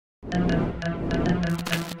Hey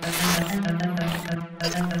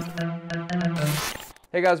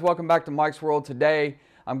guys, welcome back to Mike's World. Today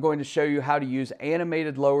I'm going to show you how to use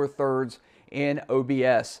animated lower thirds in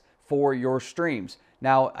OBS for your streams.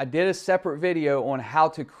 Now, I did a separate video on how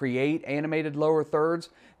to create animated lower thirds.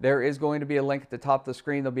 There is going to be a link at the top of the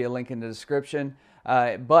screen. There'll be a link in the description.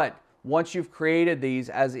 But once you've created these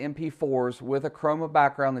as MP4s with a chroma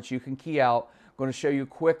background that you can key out, I'm going to show you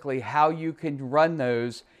quickly how you can run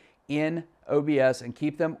those in OBS and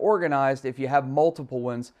keep them organized if you have multiple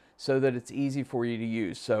ones, so that it's easy for you to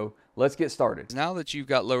use. So let's get started. Now that you've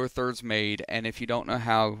got lower thirds made, and if you don't know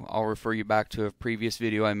how, I'll refer you back to a previous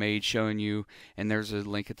video I made showing you, and there's a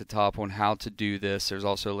link at the top on how to do this. There's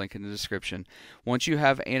also a link in the description. Once you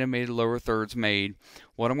have animated lower thirds made,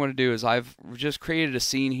 what I'm going to do is I've just created a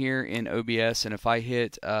scene here in OBS, and if I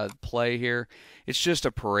hit play here, it's just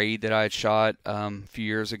a parade that I had shot a few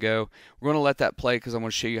years ago. We're going to let that play because I'm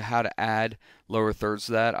going to show you how to add lower thirds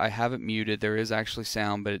to that. I have it muted. There is actually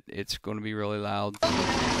sound, but it's going to be really loud if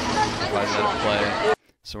I let it play.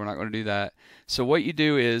 So we're not going to do that. So what you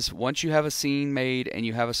do is, once you have a scene made and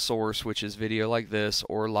you have a source, which is video like this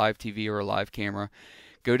or live TV or a live camera,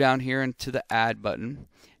 go down here into the add button,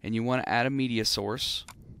 and you want to add a media source,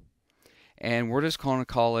 and we're just going to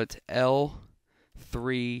call it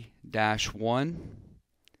L3-1,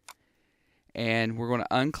 and we're going to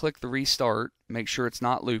unclick the restart, make sure it's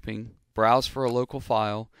not looping, browse for a local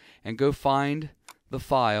file, and go find the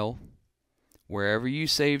file wherever you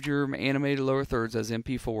saved your animated lower thirds as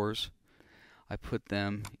MP4s. I put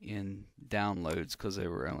them in downloads because they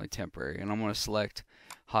were only temporary, and I'm going to select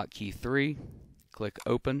hotkey 3, click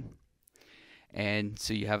open, and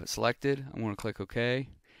so you have it selected. I'm going to click OK.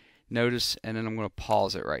 Notice, and then I'm going to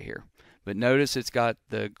pause it right here. But notice it's got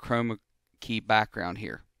the chroma key background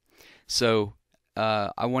here. So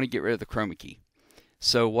I want to get rid of the chroma key.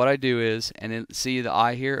 So what I do is, and then see the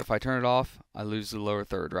eye here, if I turn it off, I lose the lower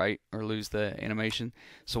third, right? Or lose the animation.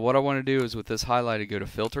 So what I want to do is, with this highlighted, go to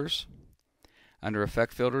filters. Under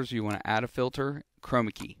effect filters, you want to add a filter,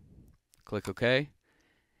 chroma key. Click OK,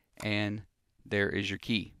 and there is your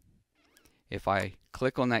key. If I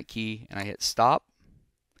click on that key and I hit stop,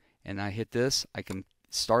 and I hit this, I can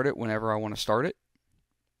start it whenever I want to start it.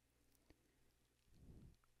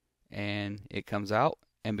 And it comes out.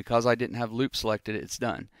 And because I didn't have loop selected, it's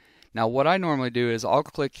done. Now what I normally do is I'll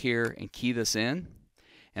click here and key this in,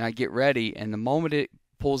 and I get ready, and the moment it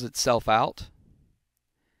pulls itself out,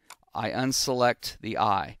 I unselect the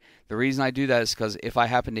eye. The reason I do that is because if I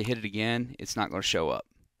happen to hit it again, it's not going to show up.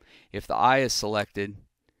 If the eye is selected,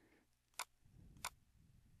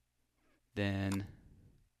 then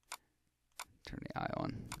turn the eye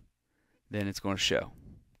on, then it's going to show.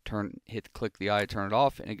 Click the eye, turn it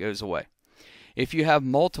off, and it goes away. If you have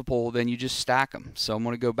multiple, then you just stack them. So I'm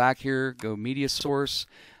going to go back here, go media source.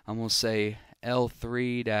 I'm going to say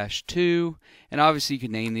L3-2, and obviously you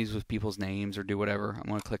can name these with people's names or do whatever. I'm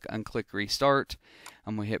going to click unclick restart.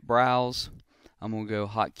 I'm going to hit browse. I'm going to go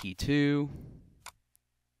hotkey 2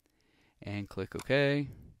 and click OK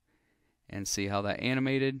and see how that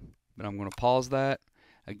animated. But I'm going to pause that.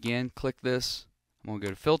 Again, click this. I'm going to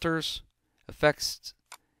go to filters, effects,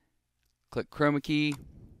 click chroma key,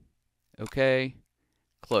 OK,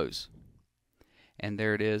 close. And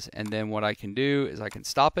there it is. And then what I can do is I can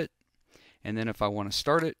stop it, and then if I want to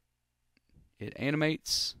start it, it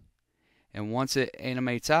animates. And once it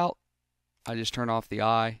animates out, I just turn off the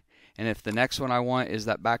eye. And if the next one I want is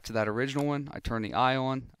that back to that original one, I turn the eye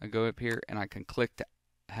on, I go up here, and I can click to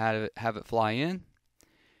have it fly in.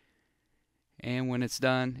 And when it's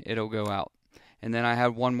done, it'll go out. And then I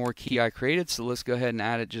have one more key I created, so let's go ahead and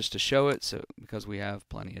add it just to show it, so because we have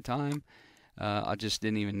plenty of time. I just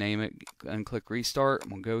didn't even name it. Unclick restart. I'm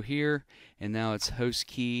going to go here, and now it's host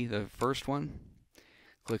key, the first one.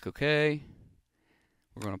 Click OK.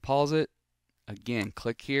 We're going to pause it. Again,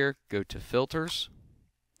 click here, go to filters,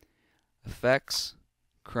 effects,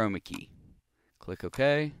 chroma key. Click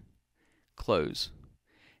OK, close.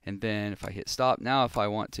 And then if I hit stop, now if I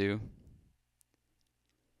want to,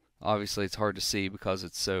 obviously it's hard to see because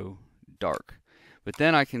it's so dark. But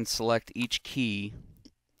then I can select each key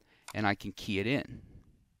and I can key it in.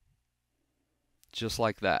 Just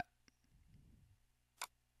like that.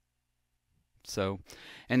 So,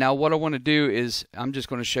 and now what I want to do is I'm just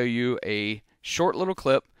going to show you a short little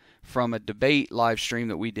clip from a debate live stream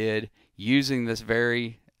that we did using this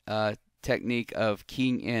very technique of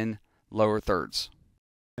keying in lower thirds.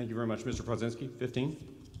 Thank you very much, Mr. Prozinski. 15.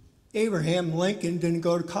 Abraham Lincoln didn't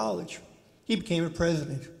go to college. He became a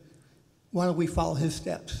president. Why don't we follow his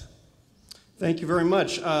steps? Thank you very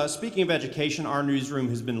much. Speaking of education, our newsroom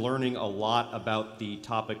has been learning a lot about the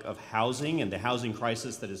topic of housing and the housing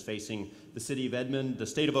crisis that is facing the city of Edmond, the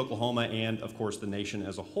state of Oklahoma, and of course the nation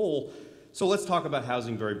as a whole. So let's talk about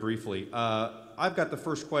housing very briefly. I've got the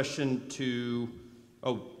first question to,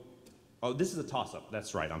 oh, this is a toss-up.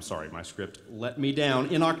 That's right, I'm sorry, my script let me down.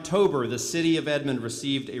 In October, the city of Edmond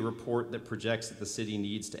received a report that projects that the city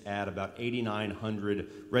needs to add about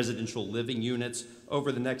 8,900 residential living units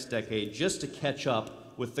over the next decade just to catch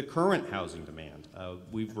up with the current housing demand.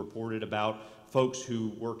 We've reported about folks who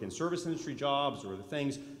work in service industry jobs or other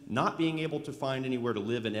things not being able to find anywhere to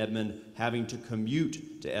live in Edmond, having to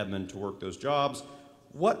commute to Edmond to work those jobs.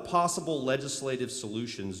 What possible legislative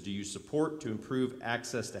solutions do you support to improve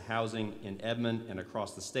access to housing in Edmond and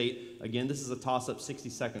across the state? Again, this is a toss-up, 60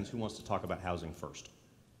 seconds. Who wants to talk about housing first?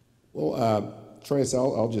 Well, Trace,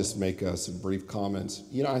 I'll just make some brief comments.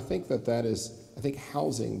 You know, I think I think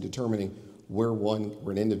housing, determining where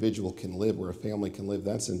an individual can live, where a family can live,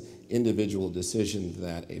 that's an individual decision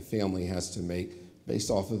that a family has to make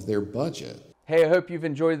based off of their budget. Hey, I hope you've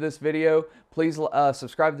enjoyed this video. Please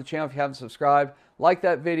subscribe to the channel if you haven't subscribed. Like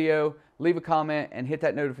that video, leave a comment, and hit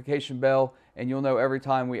that notification bell, and you'll know every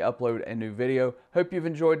time we upload a new video. Hope you've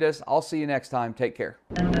enjoyed this. I'll see you next time. Take care.